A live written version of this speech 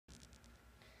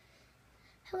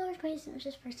Hello everybody, this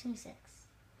is Mrs.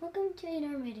 Welcome to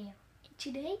another video.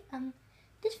 Today,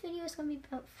 this video is going to be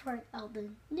about for the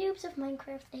noobs of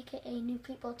Minecraft, aka new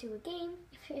people to a game,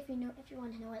 if you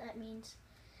want to know what that means.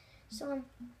 So,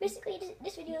 basically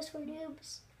this video is for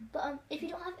noobs, but if you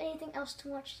don't have anything else to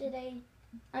watch today,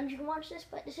 you can watch this,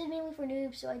 but this is mainly for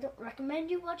noobs, so I don't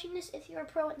recommend you watching this if you're a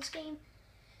pro at this game.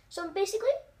 So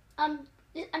basically, I'm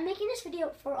making this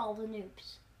video for all the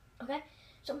noobs, okay?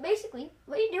 So basically,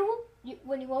 what you do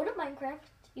when you load up Minecraft,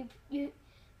 if you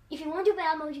want to do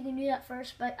battle mode, you can do that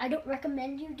first. But I don't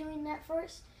recommend you doing that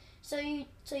first. So you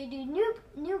do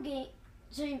new game.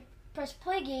 So you press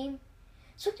play game.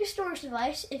 Select your storage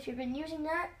device if you've been using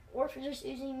that, or if you're just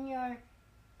using your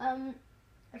I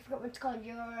forgot what it's called,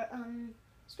 your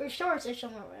storage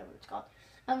system or whatever it's called.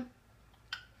 And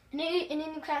then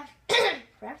you craft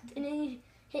and then you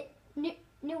hit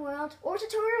new world or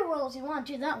tutorial world if you want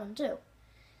to do that one too.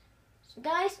 So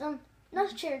guys,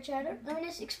 not chatter. Let me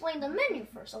just explain the menu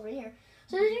first over here.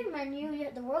 So this is your menu. You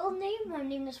have the world name. I'm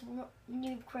naming this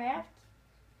NoobCraft.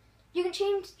 You can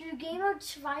change to game mode,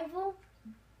 survival,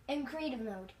 and creative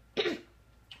mode.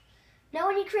 Now,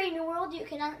 when you create a new world, you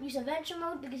cannot use adventure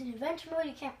mode because in adventure mode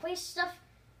you can't place stuff.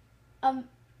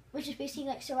 Which is basically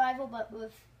like survival, but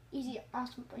with easy,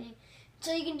 awesome playing.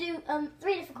 So you can do 4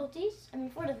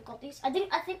 difficulties. I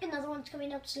think another one's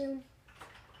coming up soon.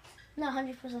 Not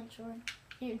 100% sure.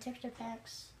 Even texture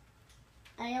packs.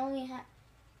 I only have.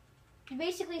 You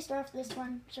basically start with this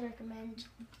one to recommend.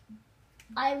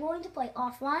 I'm going to play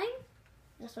offline.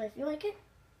 That's why I feel like it.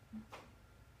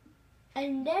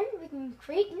 And then we can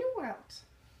create new worlds.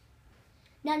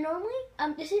 Now normally,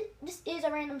 this is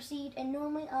a random seed, and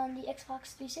normally on the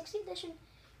Xbox 360 edition,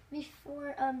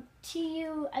 before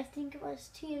I think it was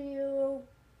TU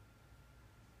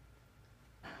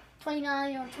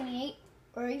 29 or 28.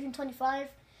 Or even 25.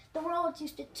 The worlds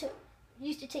used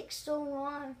to take so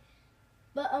long,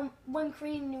 but when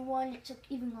creating a new one, it took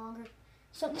even longer.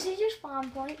 So this is your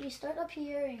spawn point. You start up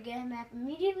here, you get a map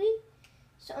immediately.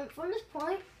 So from this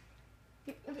point,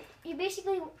 you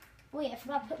basically wait. I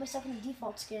forgot to put myself in the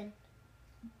default skin.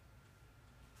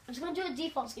 I'm just gonna do a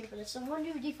default skin for this. So I'm gonna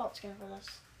do a default skin for this.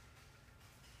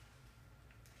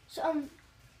 So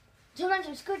sometimes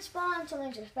there's good spawns,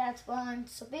 sometimes there's bad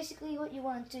spawns. So basically, what you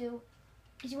want to do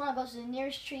is you want to go to the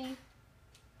nearest tree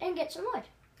and get some wood.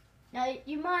 Now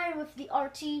you mine with the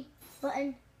RT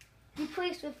button,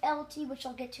 replace with LT, which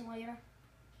I'll get to later.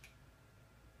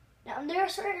 Now there are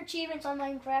certain achievements on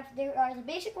Minecraft. There are the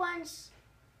basic ones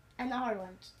and the hard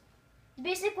ones. The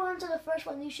basic ones are the first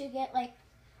one you should get. Like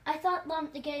I thought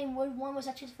the getting wood one was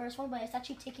actually the first one, but it's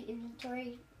actually taking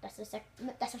inventory. That's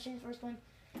actually the first one.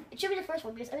 It should be the first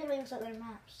one because everybody looks at their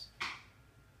maps.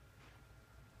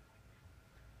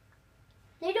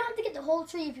 Now you don't have to get the whole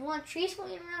tree. If you want trees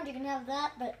floating around, you can have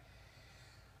that. But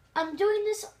I'm doing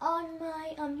this on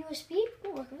my USB.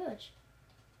 Ooh, like a village.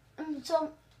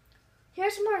 So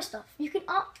here's some more stuff. You can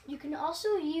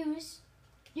also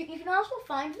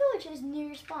find villages near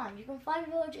your spawn. You can find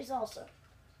villages also.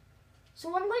 So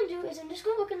what I'm going to do is I'm just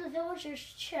going to look in the villager's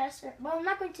chest. Well, I'm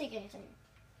not going to take anything.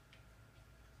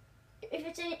 If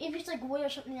it's like wood or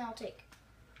something, I'll take.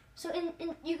 So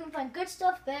you can find good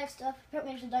stuff, bad stuff.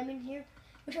 Apparently there's a diamond here,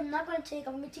 which I'm not going to take.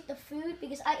 I'm going to take the food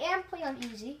because I am playing on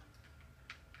easy.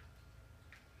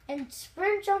 And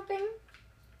sprint jumping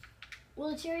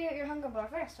will deteriorate your hunger bar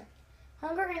faster.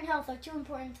 Hunger and health are 2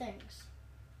 important things.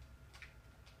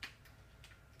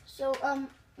 So I'm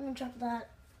going to drop that.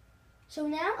 So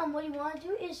now what you want to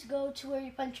do is go to where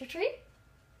you plant your tree.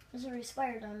 There's a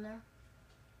spider down there.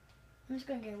 I'm just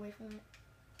going to get away from it.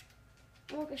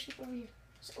 Oh, look, a sheep over here.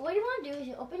 So what you want to do is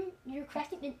you open your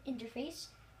crafting interface,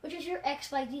 which is your X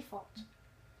by default.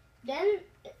 Then,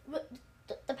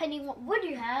 depending on what wood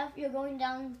you have, you're going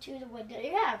down to the wood that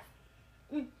you have.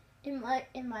 In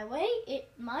my way,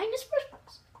 mine is first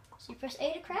box. So you press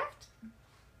A to craft,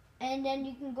 and then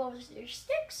you can go to your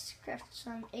sticks, craft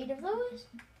some 8 of those.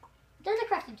 Then the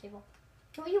crafting table.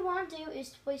 So what you want to do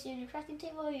is to place it in your crafting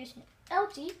table using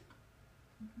LT,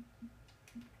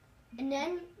 and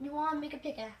then you want to make a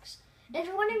pickaxe. If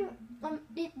you're wondering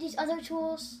these other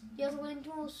tools, the other wooden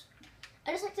tools,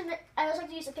 I just like to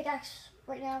use a pickaxe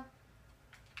right now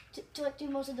to like do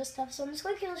most of this stuff. So I'm just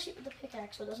going to kill the sheep with a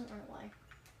pickaxe so it doesn't run away.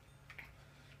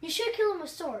 You should kill them with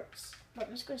swords, but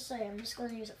I'm just going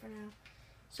to use it for now.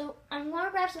 So I'm going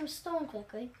to grab some stone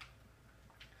quickly,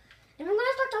 and I'm going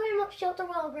to start talking about shelter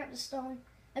while I grab the stone.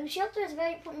 Shelter is a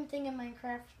very important thing in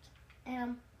Minecraft,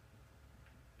 and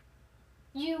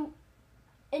you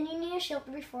need a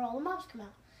shelter before all the mobs come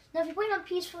out. Now, if you're playing on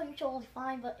peaceful, you're totally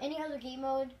fine, but any other game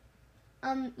mode,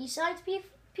 besides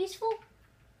peaceful,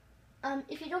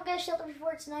 if you don't get a shelter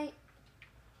before it's night,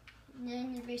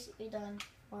 then you're basically done.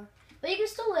 But you can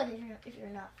still live if you're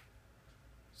not.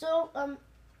 So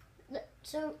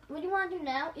so what you want to do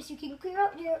now is you can clear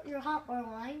out your hot water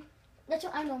line. That's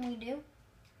what I normally do.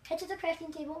 Head to the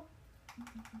crafting table,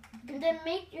 and then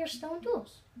make your stone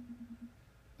tools.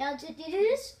 Now to do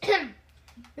this,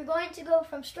 you're going to go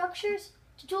from structures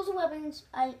to tools and weapons.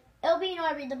 LB and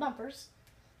I read the bumpers,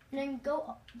 and then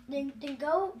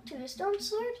go to the stone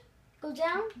sword. Go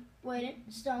down, wait it,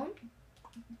 stone.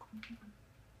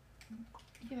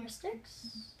 A few more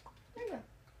sticks. There you go.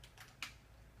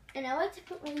 And I like to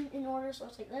put them in order, so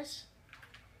it's like this.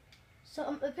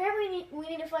 So apparently we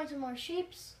need to find some more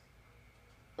sheeps.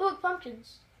 Ooh,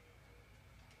 pumpkins.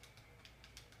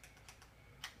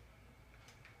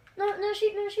 No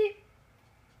sheep, no sheep.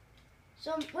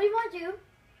 So what you want to do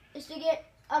is to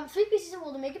get 3 pieces of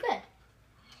wool to make a bed.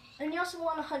 And you also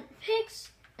want to hunt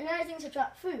pigs and other things that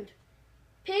drop food.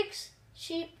 Pigs,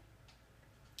 sheep,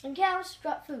 and cows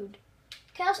drop food.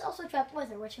 Cows also drop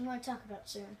weather, which I'm going to talk about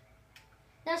soon.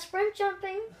 Now sprint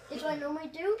jumping is what I normally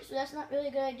do, so that's not really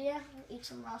a good idea. I'll eat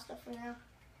some raw stuff for now.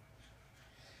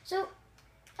 So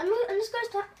I'm just going to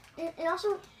start, and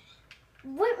also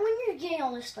when you're getting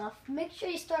all this stuff, make sure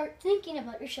you start thinking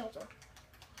about your shelter.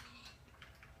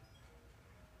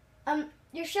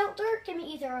 Your shelter can be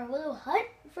either a little hut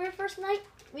for your first night,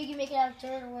 where you can make it out of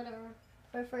dirt or whatever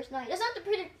for your first night. It doesn't have to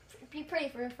be pretty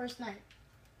for your first night.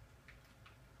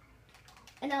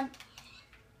 And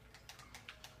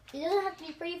it doesn't have to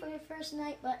be pretty for your first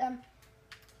night, but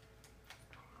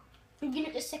you can do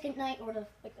it the second night or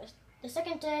the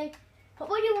second day. But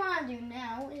what you want to do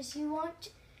now is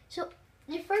so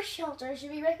your first shelter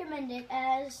should be recommended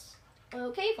as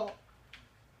a cave hole.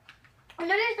 I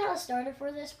know there's not a starter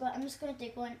for this, but I'm just going to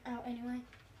take one out anyway.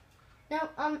 Now,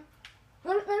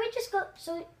 let me just go.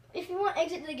 So if you want to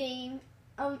exit the game,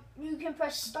 you can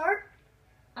press start.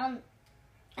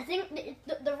 I think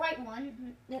the right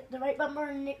one, the right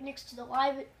bumper next to the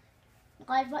live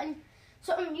button.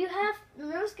 So you have the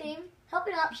newest game,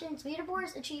 helping options,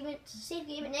 leaderboards, achievements, save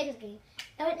game, and exit game.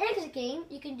 Now in exit game,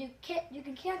 you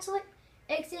can cancel it,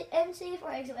 exit, end save,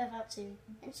 or exit without save.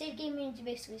 And save game means you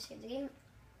basically save the game.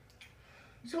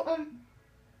 So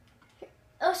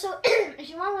also if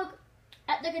you want to look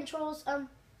at the controls,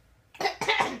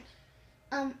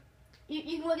 you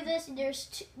can look at this.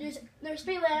 There's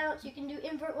 3 layouts. You can do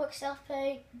invert look,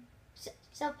 self-pay,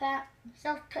 self-pat,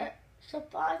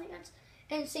 I think that's,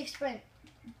 and safe sprint.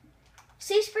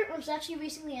 Safe sprint was actually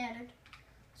recently added,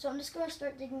 so I'm just going to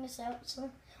start digging this out. So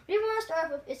what you want to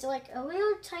start with is like a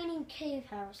little tiny cave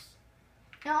house.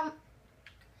 Now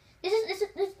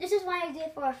this is my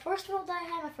idea for our first world that I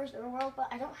had, my first ever world, but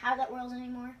I don't have that world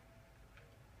anymore.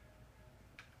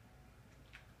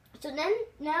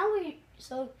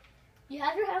 So you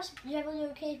have your house, you have a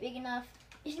little cave big enough.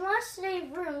 If you want to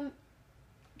save room,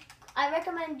 I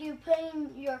recommend you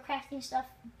putting your crafting stuff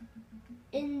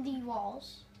in the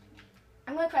walls.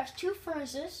 I'm going to craft 2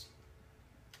 furnaces.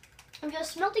 Because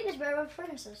smelting is better with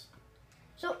furnaces.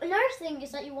 So another thing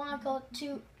is that you want to go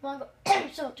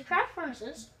so to craft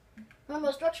furnaces, you want to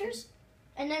go structures,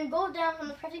 and then go down on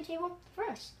the crafting table to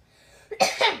furnace.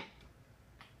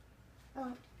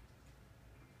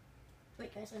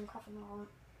 Wait guys, I'm coughing all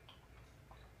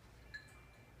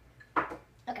over.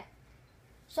 Okay.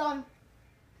 So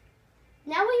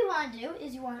now what you want to do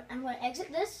is I'm going to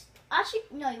exit this. Actually,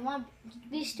 no, you want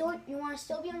to still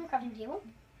be on the crafting table,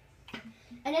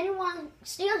 and then you want to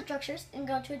stay on structures and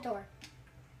go to a door.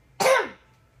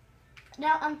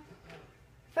 Now,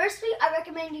 firstly, I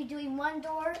recommend you doing 1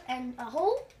 door and a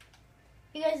hole,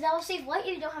 because that will save light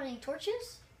if you don't have any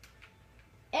torches,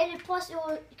 and plus it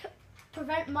will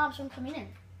prevent mobs from coming in.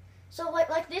 So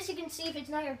like this, you can see if it's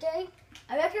night or day.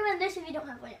 I recommend this if you don't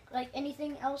have like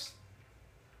anything else.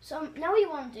 So now what you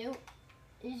want to do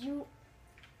is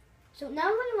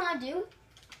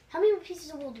how many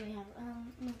pieces of wool do we have?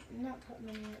 Not that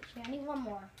many actually. I need 1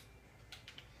 more.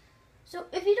 So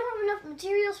if you don't have enough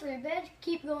materials for your bed,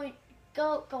 keep going.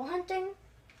 Go hunting.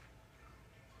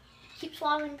 Keep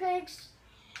swallowing pigs.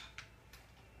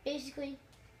 Basically.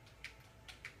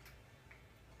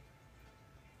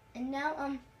 And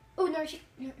now oh, no sheep.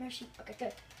 No sheep. Okay,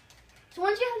 good. So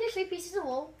once you have your 3 pieces of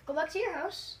wool, go back to your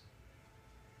house.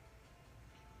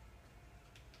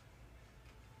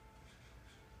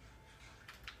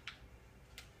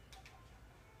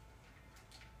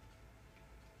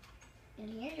 And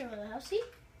here's your little housey.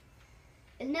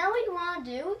 And now what you want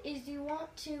to do is you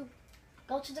want to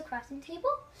go to the crafting table.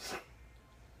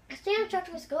 Standard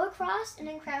structure is go across and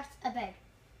then craft a bed.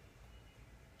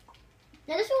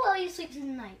 Now this will allow you to sleep through the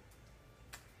night.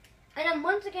 And And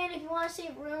once again, if you want to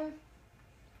save room,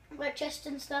 like chests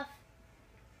and stuff,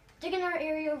 dig another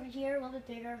area over here, a little bit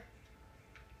bigger.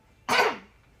 So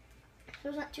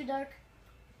it's not too dark.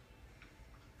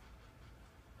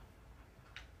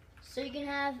 So you can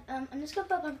have, I'm just gonna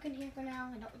put a pumpkin here for now.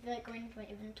 I don't feel like going into my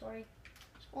inventory.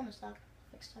 Just pull this up.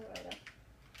 Fix that right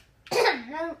up.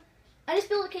 Now, I just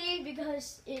built a cave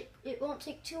because it won't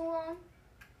take too long.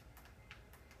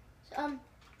 So,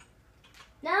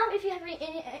 now if you have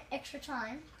any extra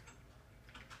time,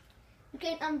 you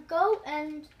can go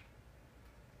and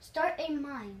start a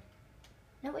mine.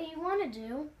 Now what you want to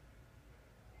do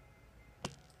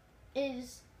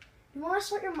is you want to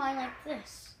start your mine like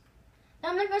this. Now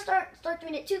I'm not going to start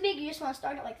doing it too big. You just want to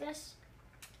start it like this.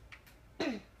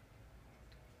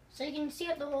 So you can see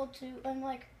it the whole too. And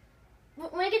like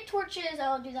when I get torches,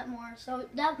 I'll do that more. So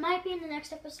that might be in the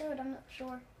next episode. I'm not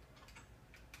sure.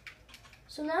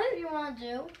 So now what you want to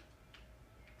do,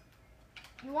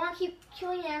 you want to keep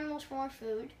killing animals for more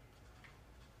food.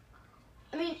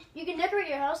 I mean, you can decorate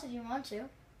your house if you want to.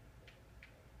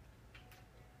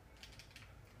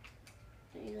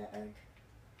 Do that egg.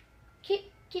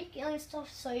 Keep killing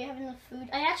stuff so you have enough food.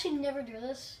 I actually never do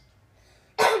this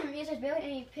because there's barely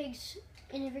any pigs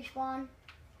in every spawn.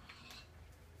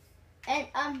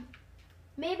 And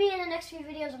maybe in the next few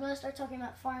videos I'm gonna start talking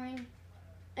about farming.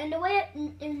 And the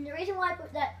reason why I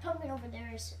put that pumpkin over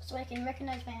there is so I can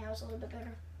recognize my house a little bit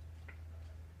better.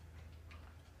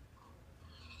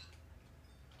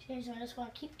 Okay, so I just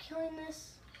want to keep killing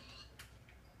this.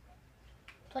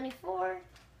 24.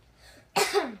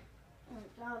 Oh my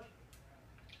god.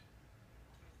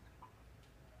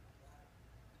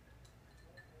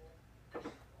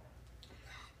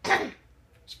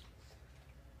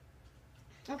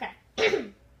 Okay.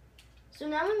 So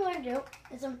now what I'm going to do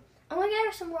is I'm going to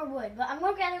gather some more wood, but I'm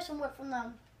going to gather some wood from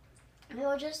the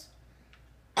villages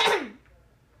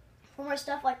for more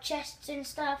stuff like chests and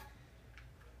stuff.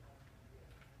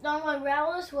 Then I'm going to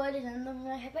gravel this wood, and then I'm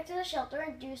going to head back to the shelter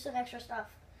and do some extra stuff.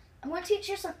 I'm going to teach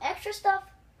you some extra stuff,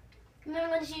 and then I'm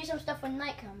going to teach you some stuff when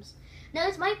night comes. Now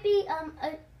this might be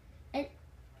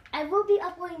I will be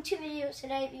uploading 2 videos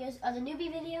today because of the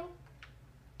newbie video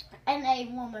and a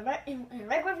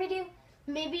regular video.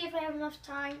 Maybe if I have enough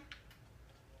time,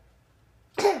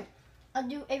 I'll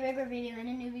do a regular video and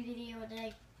a newbie video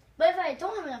today. But if I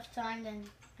don't have enough time, then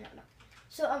I don't know.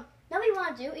 So now what you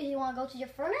want to do is you want to go to your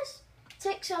furnace,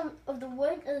 take some of the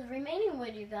wood, the remaining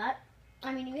wood you had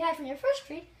from your first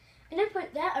tree, and then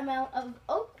put that amount of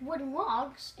oak wood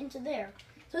logs into there.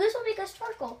 So this will make us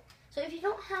charcoal. So if you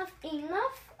don't have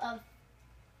enough of,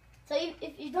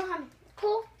 if you don't have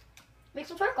coal, make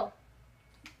some charcoal.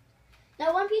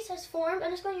 Now one piece has formed.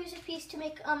 I'm just going to use this piece to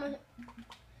make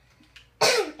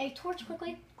a torch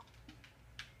quickly.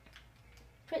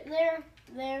 Put it there.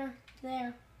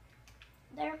 Then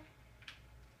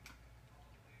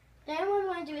what I'm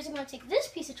going to do is I'm going to take this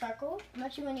piece of charcoal. I'm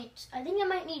actually going to need, I think I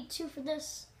might need 2 for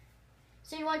this.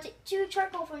 So you want to take 2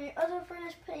 charcoal from your other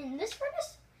furnace, put it in this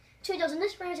furnace, 2 of those in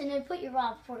this furnace, and then put your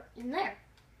raw in there.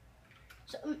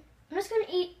 So I'm just going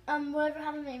to eat whatever I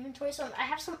have in my inventory. So I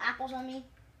have some apples on me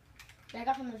that I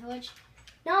got from the village.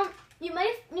 Now you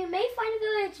may find a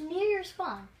village near your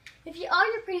spawn. If you are,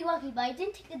 you're pretty lucky. But I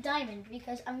didn't take the diamond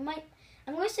because I'm going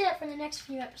to say that for the next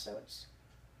few episodes.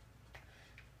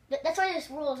 That's why this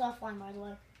rule is offline, by the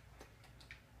way.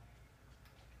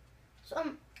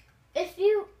 So if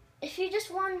you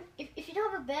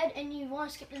don't have a bed and you want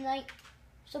to skip the night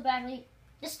so badly,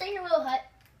 just stay in your little hut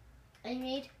that you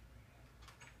made.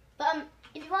 But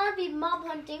if you want to be mob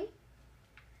hunting,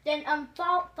 then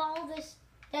follow this.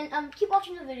 Then keep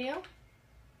watching the video.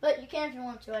 But you can if you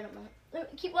want to. I don't know.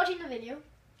 Keep watching the video.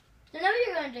 Then what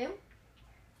you're gonna do,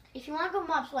 if you want to go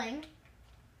mob slaying,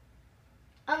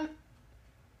 I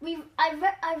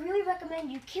really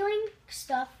recommend you killing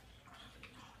stuff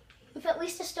with at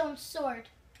least a stone sword.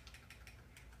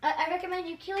 I recommend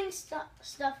you killing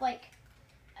stuff like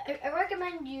I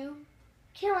recommend you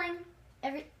killing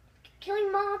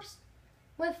mobs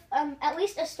with at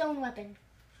least a stone weapon.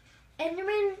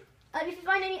 Enderman, if you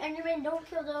find any Enderman, don't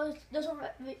kill those. Those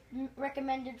are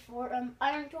recommended for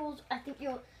iron tools. I think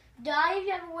you'll die if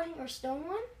you have a wooden or stone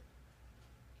one.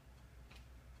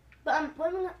 But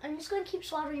I'm just going to keep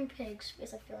slaughtering pigs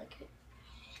because I feel like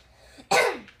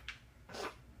it.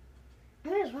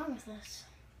 What is wrong with this?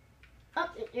 Oh,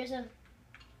 there's a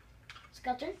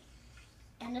skeleton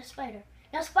and a spider.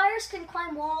 Now spiders can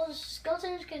climb walls,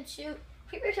 skeletons can shoot,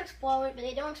 creepers explode, but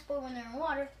they don't explode when they're in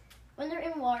water. When they're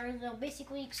in water, they'll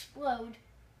basically explode,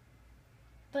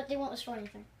 but they won't destroy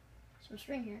anything. Some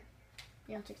string here.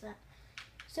 Yeah, I'll take that.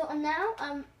 So now,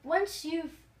 once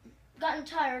you've gotten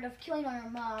tired of killing all your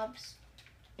mobs,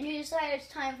 and you decide it's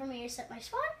time for me to set my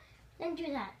spawn, then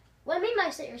do that. What I mean by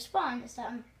set your spawn is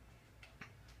that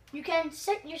you can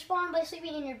set your spawn by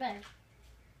sleeping in your bed.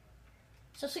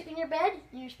 So sleep in your bed,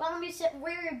 and your spawn will be set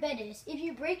where your bed is. If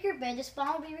you break your bed, the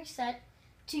spawn will be reset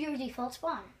to your default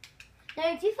spawn. Now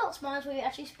your default spawn is where you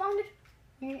actually spawned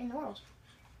here in the world.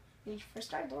 When you first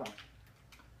started the world.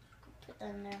 Put that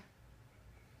in there.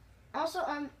 Also,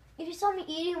 if you saw me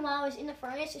eating while I was in the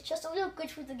furnace, it's just a little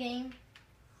glitch with the game.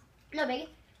 No biggie.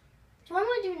 So what I'm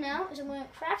going to do now is I'm going to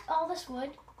craft all this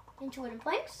wood into wooden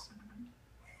planks.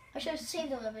 I should have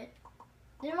saved a little bit.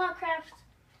 Then I'm going to craft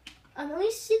at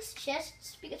least 6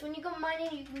 chests, because when you go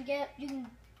mining,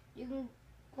 you can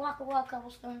block a wall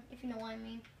cobblestone, if you know what I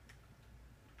mean.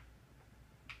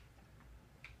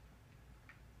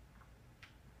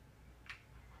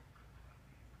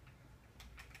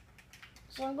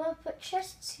 So I'm going to put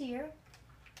chests here.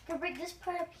 I'm going to break this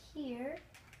part up here.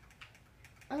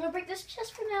 I'm going to break this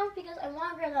chest for now because I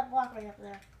want to grab that block right up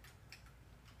there.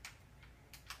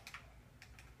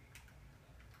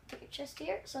 Put your chest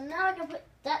here. So now I can put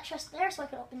that chest there so I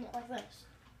can open it like this.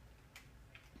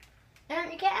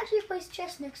 And you can actually place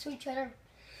chests next to each other.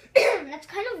 That's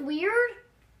kind of weird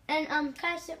and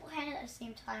kind of simple-handed at the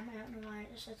same time. I don't know why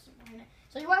it's just simple-handed.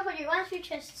 So you want to put your last few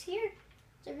chests here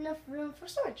so there's enough room for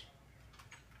storage.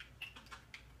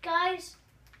 Guys,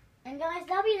 that'll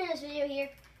be the end of this video here.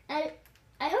 And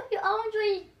I hope you all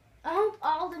enjoyed. I hope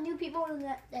all the new people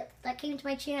that came to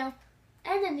my channel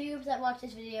and the noobs that watched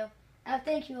this video.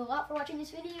 Thank you a lot for watching this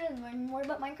video and learning more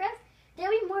about Minecraft.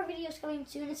 There'll be more videos coming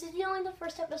soon. This is only the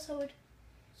first episode.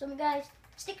 So guys,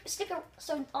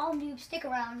 so all noobs, stick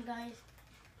around, guys.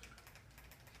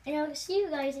 And I'll see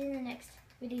you guys in the next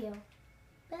video.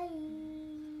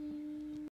 Bye.